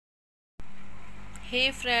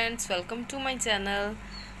Hey friends, welcome to my channel.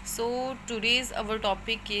 So today's our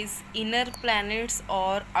topic is inner planets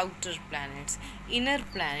or outer planets. Inner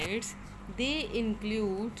planets, they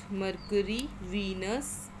include Mercury,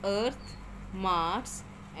 Venus, Earth, Mars,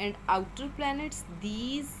 and outer planets,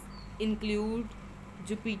 these include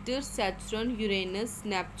Jupiter, Saturn, Uranus,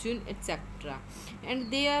 Neptune, etc.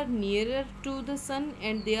 And they are nearer to the sun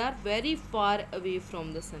and they are very far away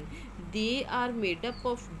from the sun. They are made up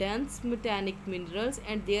of dense metallic minerals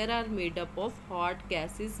and they are made up of hot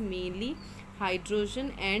gases, mainly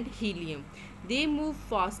hydrogen and helium. They move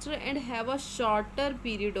faster and have a shorter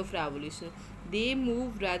period of revolution. They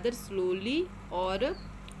move rather slowly or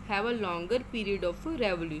have a longer period of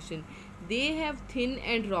revolution. They have thin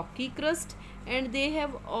and rocky crust and they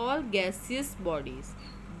have all gaseous bodies.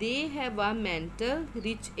 They have a mantle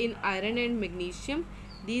rich in iron and magnesium.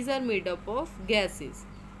 These are made up of gases.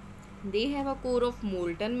 They have a core of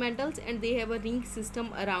molten metals and they have a ring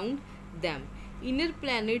system around them. Inner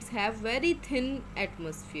planets have very thin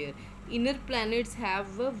atmosphere. Inner planets have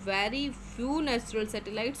very few natural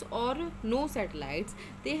satellites or no satellites.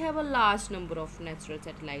 They have a large number of natural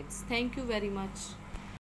satellites. Thank you very much.